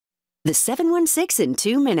The 716 in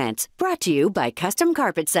 2 minutes, brought to you by Custom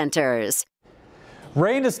Carpet Centers.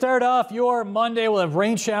 Rain to start off your Monday. We'll have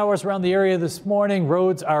rain showers around the area this morning.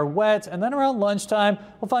 Roads are wet. And then around lunchtime,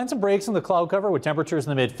 we'll find some breaks in the cloud cover with temperatures in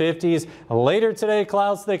the mid-50s. Later today,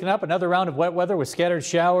 clouds thicken up. Another round of wet weather with scattered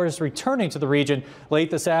showers returning to the region late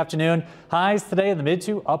this afternoon. Highs today in the mid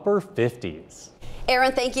to upper 50s.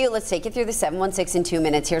 Aaron, thank you. Let's take you through the 716 in 2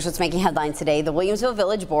 minutes. Here's what's making headlines today. The Williamsville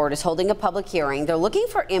Village Board is holding a public hearing. They're looking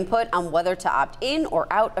for input on whether to opt in or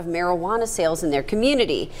out of marijuana sales in their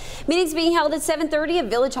community. Meetings being held at 7:30 at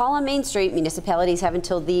Village Hall on Main Street. Municipalities have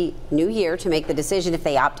until the new year to make the decision. If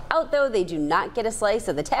they opt out, though, they do not get a slice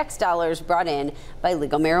of the tax dollars brought in by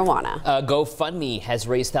legal marijuana. GoFundMe has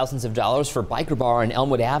raised thousands of dollars for Biker Bar on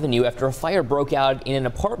Elmwood Avenue after a fire broke out in an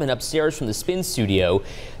apartment upstairs from the Spin Studio.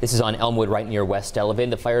 This is on Elmwood, right near West Delavan.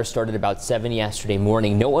 The fire started about 7 yesterday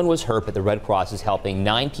morning. No one was hurt, but the Red Cross is helping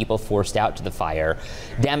 9 people forced out to the fire.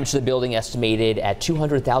 Damage to the building estimated at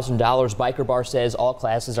 $200,000. Biker Bar says all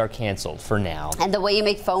classes are canceled for now. And the way you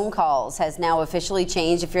make phone calls has now officially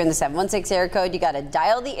changed. If you're in the 716 area code, you got to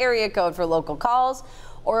dial the area code for local calls,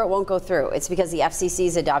 or it won't go through. It's because the FCC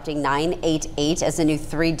is adopting 988 as the new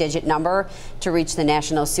 3-digit number to reach the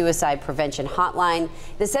National Suicide Prevention Hotline.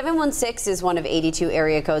 The 716 is one of 82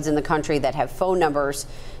 area codes in the country that have phone numbers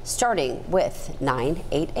starting with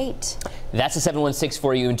 988. That's the 716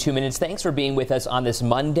 for you in 2 minutes. Thanks for being with us on this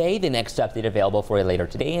Monday. The next update available for you later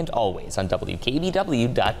today and always on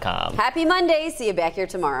WKBW.com. Happy Monday. See you back here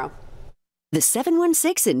tomorrow. The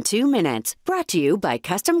 716 in 2 minutes, brought to you by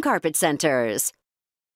Custom Carpet Centers.